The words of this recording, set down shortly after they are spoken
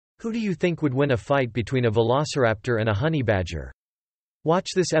Who do you think would win a fight between a velociraptor and a honey badger? Watch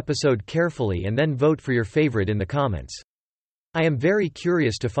this episode carefully and then vote for your favorite in the comments. I am very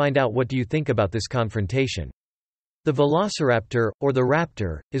curious to find out what do you think about this confrontation. The velociraptor, or the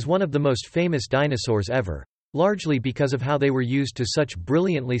raptor, is one of the most famous dinosaurs ever, largely because of how they were used to such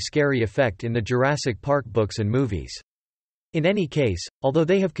brilliantly scary effect in the Jurassic Park books and movies. In any case, although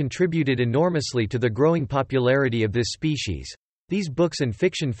they have contributed enormously to the growing popularity of this species, these books and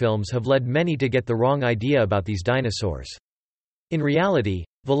fiction films have led many to get the wrong idea about these dinosaurs. In reality,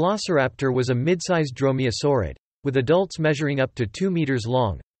 Velociraptor was a mid-sized dromaeosaurid, with adults measuring up to 2 meters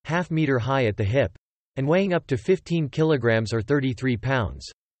long, half meter high at the hip, and weighing up to 15 kilograms or 33 pounds,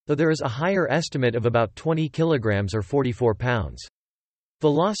 though there is a higher estimate of about 20 kilograms or 44 pounds.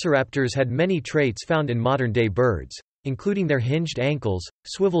 Velociraptors had many traits found in modern-day birds, including their hinged ankles,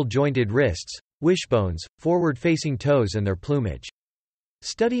 swivel-jointed wrists, wishbones, forward-facing toes and their plumage.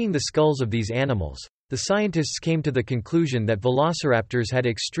 Studying the skulls of these animals, the scientists came to the conclusion that velociraptors had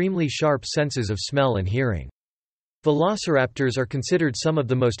extremely sharp senses of smell and hearing. Velociraptors are considered some of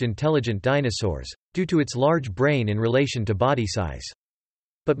the most intelligent dinosaurs, due to its large brain in relation to body size.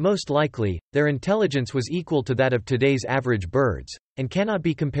 But most likely, their intelligence was equal to that of today's average birds, and cannot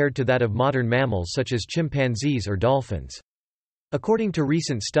be compared to that of modern mammals such as chimpanzees or dolphins. According to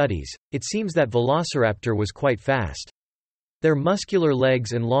recent studies, it seems that Velociraptor was quite fast. Their muscular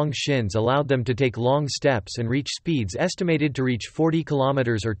legs and long shins allowed them to take long steps and reach speeds estimated to reach 40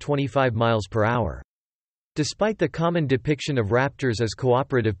 kilometers or 25 miles per hour. Despite the common depiction of raptors as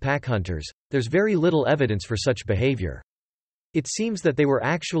cooperative pack hunters, there's very little evidence for such behavior. It seems that they were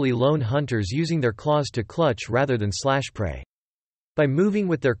actually lone hunters using their claws to clutch rather than slash prey. By moving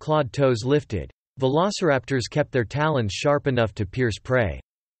with their clawed toes lifted, velociraptors kept their talons sharp enough to pierce prey.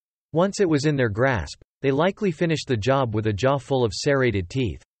 Once it was in their grasp, they likely finished the job with a jaw full of serrated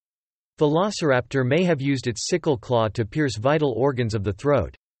teeth. Velociraptor may have used its sickle claw to pierce vital organs of the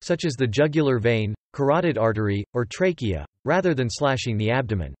throat, such as the jugular vein, carotid artery, or trachea, rather than slashing the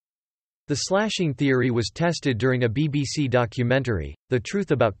abdomen. The slashing theory was tested during a BBC documentary, The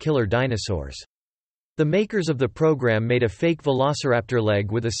Truth About Killer Dinosaurs. The makers of the program made a fake velociraptor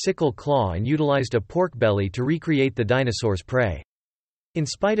leg with a sickle claw and utilized a pork belly to recreate the dinosaur's prey. In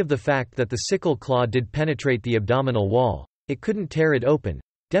spite of the fact that the sickle claw did penetrate the abdominal wall, it couldn't tear it open,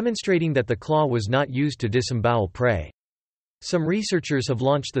 demonstrating that the claw was not used to disembowel prey. Some researchers have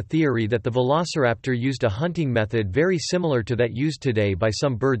launched the theory that the velociraptor used a hunting method very similar to that used today by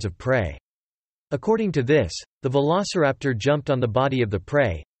some birds of prey. According to this, the velociraptor jumped on the body of the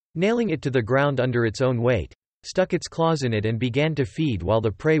prey, nailing it to the ground under its own weight, stuck its claws in it and began to feed while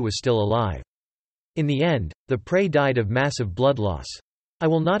the prey was still alive. In the end, the prey died of massive blood loss. I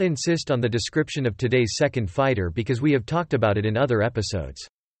will not insist on the description of today's second fighter because we have talked about it in other episodes.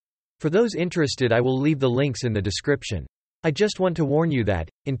 For those interested, I will leave the links in the description. I just want to warn you that,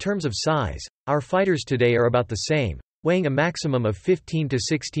 in terms of size, our fighters today are about the same, weighing a maximum of 15 to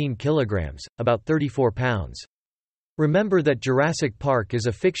 16 kilograms, about 34 pounds. Remember that Jurassic Park is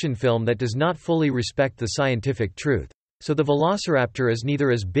a fiction film that does not fully respect the scientific truth, so the velociraptor is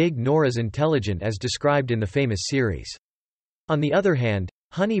neither as big nor as intelligent as described in the famous series. On the other hand,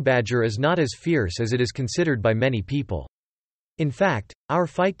 honey badger is not as fierce as it is considered by many people. In fact, our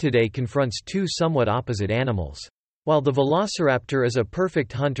fight today confronts two somewhat opposite animals. While the velociraptor is a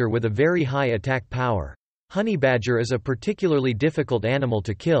perfect hunter with a very high attack power, honey badger is a particularly difficult animal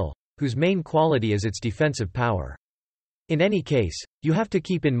to kill, whose main quality is its defensive power. In any case, you have to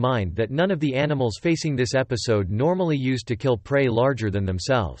keep in mind that none of the animals facing this episode normally used to kill prey larger than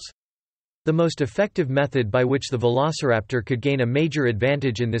themselves. The most effective method by which the velociraptor could gain a major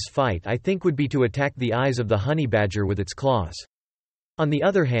advantage in this fight I think would be to attack the eyes of the honey badger with its claws. On the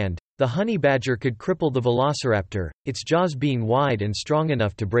other hand, the honey badger could cripple the velociraptor, its jaws being wide and strong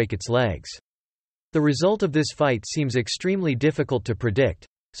enough to break its legs. The result of this fight seems extremely difficult to predict,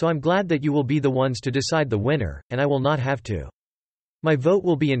 so I'm glad that you will be the ones to decide the winner, and I will not have to. My vote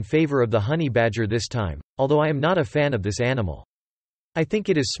will be in favor of the honey badger this time, although I am not a fan of this animal. I think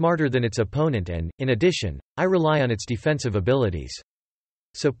it is smarter than its opponent and, in addition, I rely on its defensive abilities.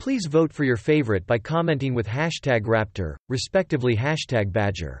 So please vote for your favorite by commenting with #raptor, respectively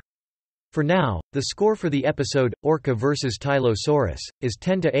 #badger. For now, the score for the episode, Orca vs. Tylosaurus, is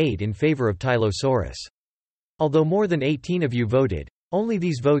 10-8 in favor of Tylosaurus. Although more than 18 of you voted, only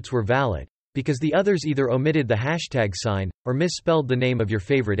these votes were valid, because the others either omitted the hashtag sign, or misspelled the name of your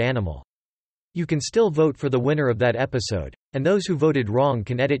favorite animal. You can still vote for the winner of that episode, and those who voted wrong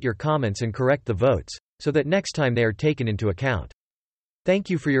can edit your comments and correct the votes, so that next time they are taken into account. Thank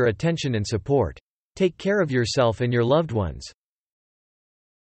you for your attention and support. Take care of yourself and your loved ones.